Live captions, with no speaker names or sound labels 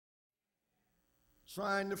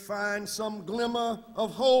trying to find some glimmer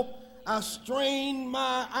of hope, I strained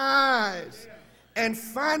my eyes. And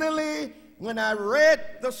finally, when I read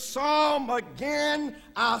the psalm again,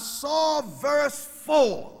 I saw verse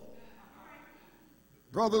 4.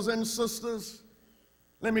 Brothers and sisters,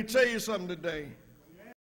 let me tell you something today.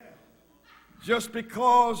 Just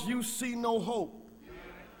because you see no hope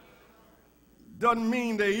doesn't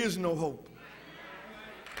mean there is no hope.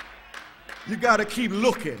 You got to keep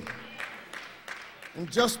looking. And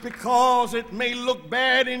just because it may look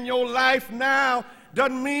bad in your life now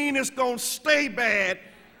doesn't mean it's going to stay bad,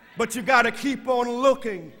 but you got to keep on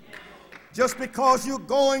looking. Just because you're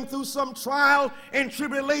going through some trial and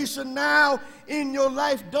tribulation now in your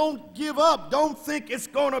life, don't give up. Don't think it's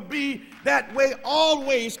going to be that way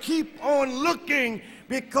always. Keep on looking,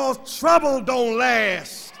 because trouble don't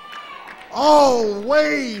last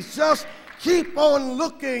always. Just keep on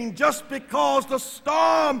looking. Just because the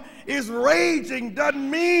storm is raging doesn't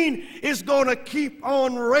mean it's going to keep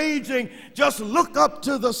on raging. Just look up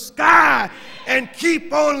to the sky and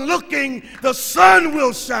keep on looking. The sun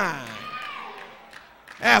will shine.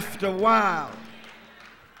 After a while,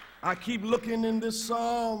 I keep looking in this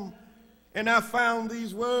psalm, and I found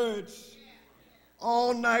these words.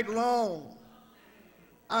 All night long,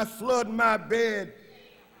 I flood my bed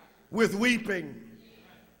with weeping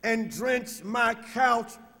and drench my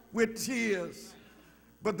couch with tears.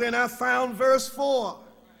 But then I found verse 4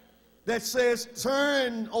 that says,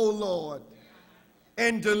 turn, O Lord,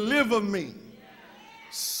 and deliver me.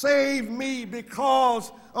 Save me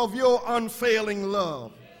because of your unfailing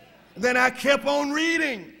love. And then I kept on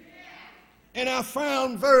reading, and I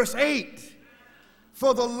found verse 8.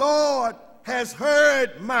 For the Lord has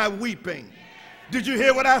heard my weeping. Did you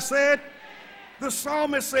hear what I said? The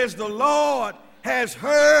psalmist says, the Lord has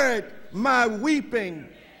heard my weeping.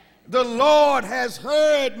 The Lord has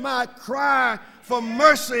heard my cry for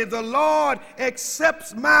mercy. The Lord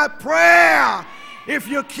accepts my prayer. If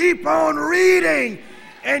you keep on reading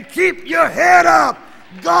and keep your head up,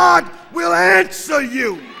 God will answer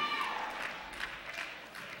you.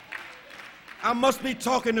 I must be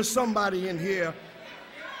talking to somebody in here.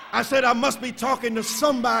 I said I must be talking to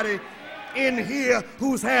somebody in here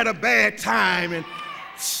who's had a bad time, and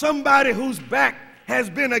somebody whose back has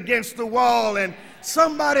been against the wall, and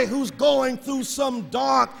somebody who's going through some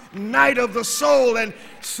dark night of the soul, and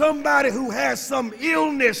somebody who has some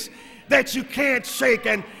illness that you can't shake,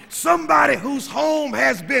 and somebody whose home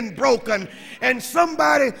has been broken, and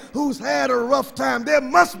somebody who's had a rough time. There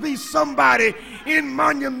must be somebody in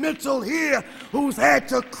Monumental here who's had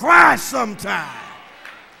to cry sometime.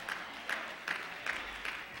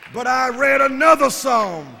 But I read another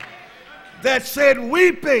psalm that said,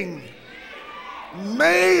 weeping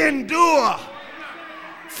may endure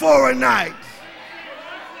for a night,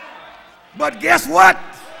 but guess what?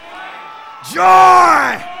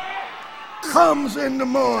 Joy comes in the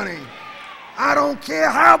morning. I don't care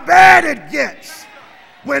how bad it gets.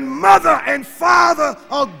 When mother and father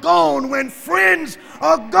are gone, when friends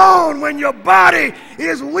are gone, when your body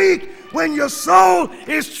is weak, when your soul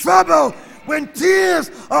is troubled, when tears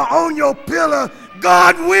are on your pillow,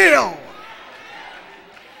 God will.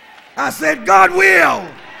 I said, God will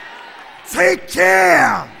take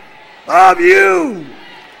care of you.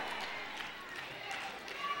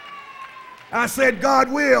 I said,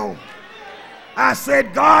 God will. I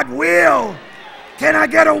said, God will. Can I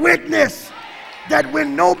get a witness that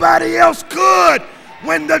when nobody else could,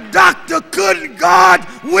 when the doctor couldn't, God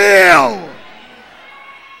will?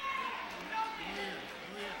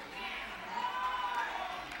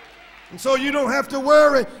 And so you don't have to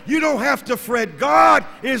worry. You don't have to fret. God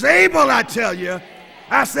is able, I tell you.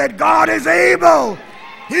 I said, God is able.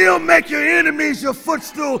 He'll make your enemies your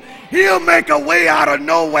footstool. He'll make a way out of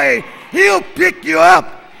no way. He'll pick you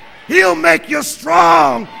up. He'll make you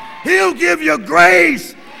strong. He'll give you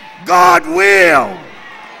grace. God will.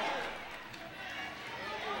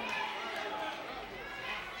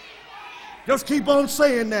 Just keep on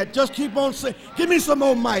saying that. Just keep on saying. Give me some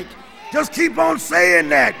more mic. Just keep on saying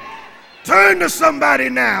that. Turn to somebody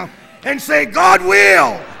now and say, God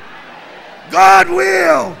will. God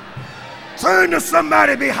will. Turn to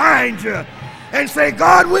somebody behind you and say,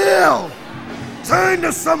 God will. Turn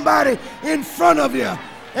to somebody in front of you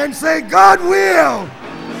and say, God will.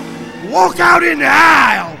 Walk out in the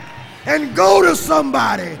aisle and go to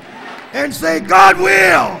somebody and say, God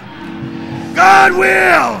will. God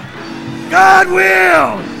will. God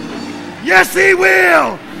will. Yes, He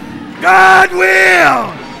will. God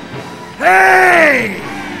will. Hey!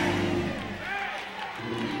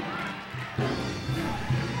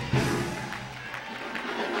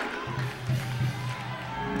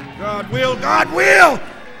 God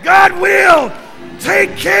will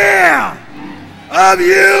take care of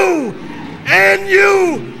you and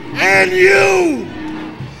you and you.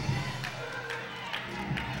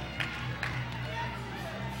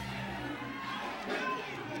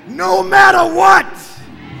 No matter what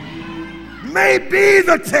may be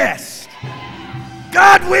the test,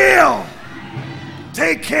 God will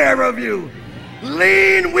take care of you.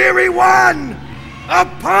 Lean, weary one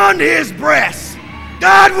upon his breast.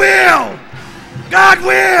 God will. God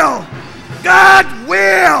will. God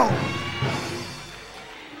will.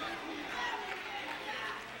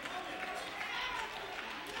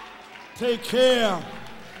 Take care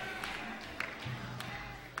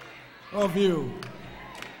of you.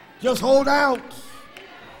 Just hold out.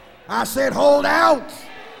 I said hold out.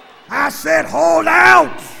 I said hold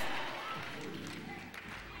out.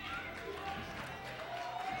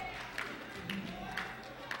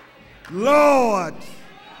 Lord,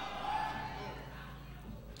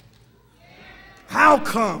 how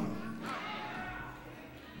come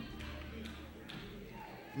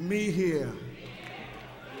me here?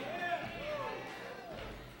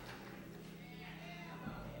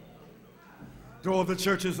 Door of the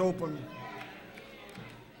church is open.